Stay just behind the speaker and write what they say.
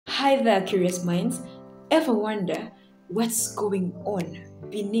Hi there, curious minds. Ever wonder what's going on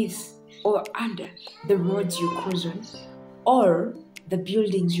beneath or under the roads you cruise on or the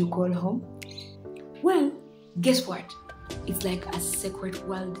buildings you call home? Well, guess what? It's like a secret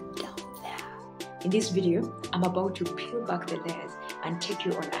world down there. In this video, I'm about to peel back the layers and take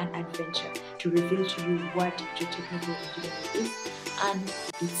you on an adventure to reveal to you what geotechnical engineering is and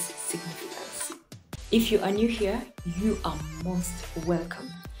its significance. If you are new here, you are most welcome.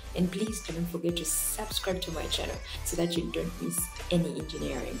 And please don't forget to subscribe to my channel so that you don't miss any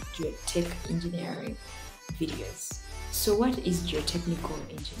geotech engineering videos. So what is geotechnical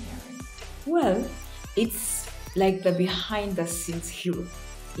engineering? Well, it's like the behind the scenes hero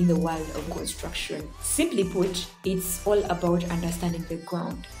in the world of construction. Simply put, it's all about understanding the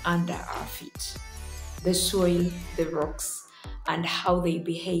ground under our feet, the soil, the rocks, and how they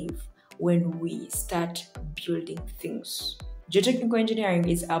behave when we start building things. Geotechnical engineering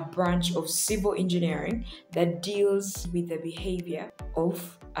is a branch of civil engineering that deals with the behavior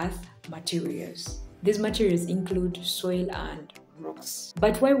of earth materials. These materials include soil and rocks.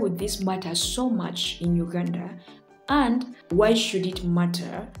 But why would this matter so much in Uganda, and why should it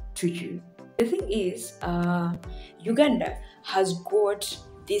matter to you? The thing is, Uganda has got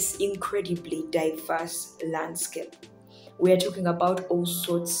this incredibly diverse landscape. We are talking about all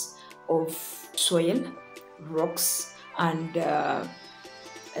sorts of soil, rocks, and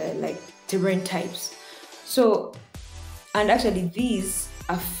like terrain types. So, and actually these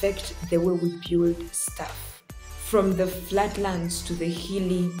affect the way we build stuff. From the flatlands to the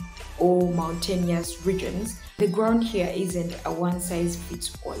hilly or mountainous regions, the ground here isn't a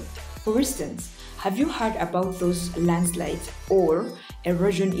one-size-fits-all. For instance, have you heard about those landslides or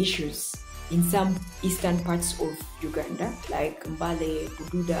erosion issues in some eastern parts of Uganda, like Mbale,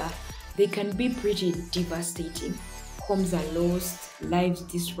 Bududa? They can be pretty devastating. Homes are lost, lives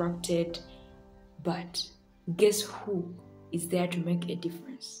disrupted, but guess who is there to make a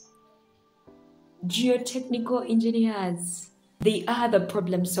difference? Geotechnical engineers. They are the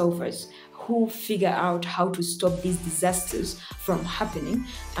problem solvers who figure out how to stop these disasters from happening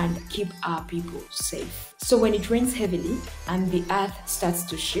and keep our people safe. So when it rains heavily and the earth starts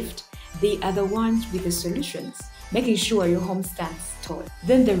to shift, they are the ones with the solutions, making sure your home stands tall.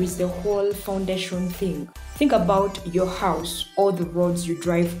 Then there is the whole foundation thing. Think about your house or the roads you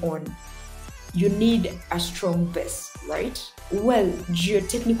drive on. You need a strong base, right? Well,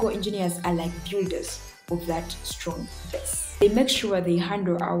 geotechnical engineers are like builders of that strong base. They make sure they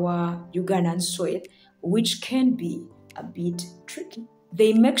handle our Ugandan soil, which can be a bit tricky.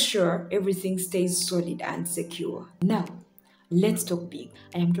 They make sure everything stays solid and secure. Now, let's talk big.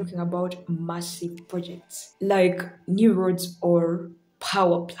 I am talking about massive projects like new roads or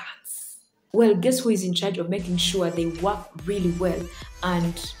power plants. Well, guess who is in charge of making sure they work really well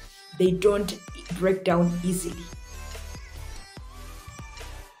and they don't break down easily?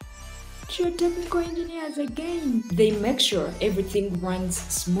 Geotechnical engineers again. They make sure everything runs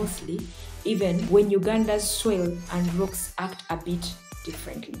smoothly, even when Uganda's soil and rocks act a bit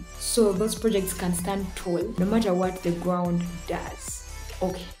differently. So those projects can stand tall no matter what the ground does.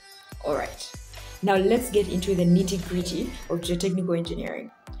 Okay, alright. Now let's get into the nitty-gritty of geotechnical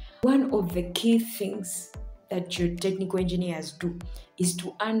engineering. One of the key things that geotechnical engineers do is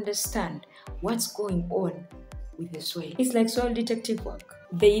to understand what's going on with the soil. It's like soil detective work.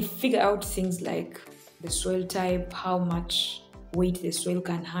 They figure out things like the soil type, how much weight the soil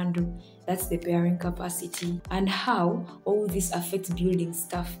can handle, that's the bearing capacity, and how all this affects building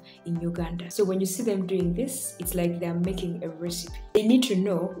stuff in Uganda. So when you see them doing this, it's like they're making a recipe. They need to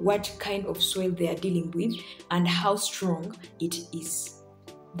know what kind of soil they are dealing with and how strong it is.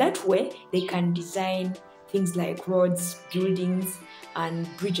 That way, they can design things like roads, buildings, and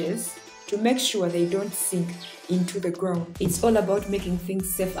bridges to make sure they don't sink into the ground. It's all about making things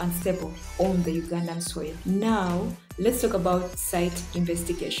safe and stable on the Ugandan soil. Now, let's talk about site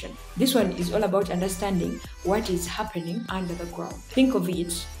investigation. This one is all about understanding what is happening under the ground. Think of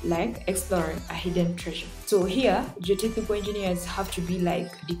it like exploring a hidden treasure. So here, geotechnical engineers have to be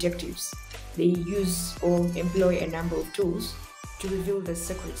like detectives. They use or employ a number of tools to reveal the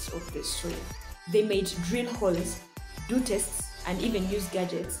secrets of the soil. They might drill holes, do tests, and even use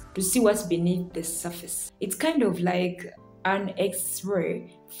gadgets to see what's beneath the surface. It's kind of like an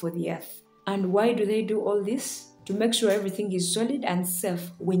X-ray for the earth. And why do they do all this? To make sure everything is solid and safe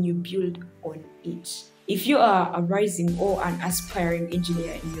when you build on it. If you are a rising or an aspiring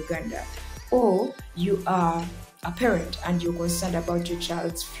engineer in Uganda, or you are a parent and you're concerned about your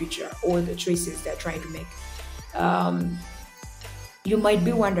child's future or the choices they're trying to make, You might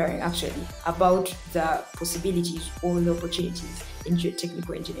be wondering actually about the possibilities or the opportunities in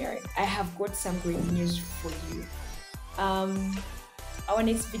geotechnical engineering. I have got some great news for you. Um, our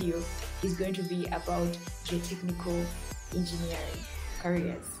next video is going to be about geotechnical engineering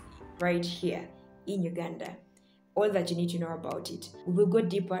careers right here in Uganda. All that you need to know about it. We will go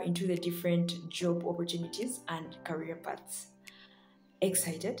deeper into the different job opportunities and career paths.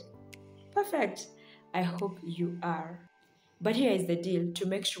 Excited? Perfect. I hope you are. But here is the deal, to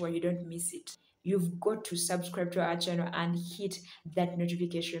make sure you don't miss it. You've got to subscribe to our channel and hit that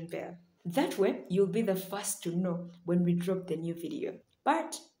notification bell. That way, you'll be the first to know when we drop the new video.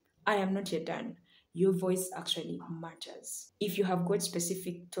 But I am not yet done. Your voice actually matters. If you have got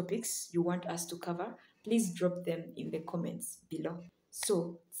specific topics you want us to cover, please drop them in the comments below.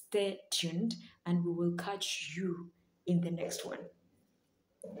 So stay tuned and we will catch you in the next one.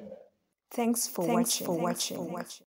 Thanks for watching.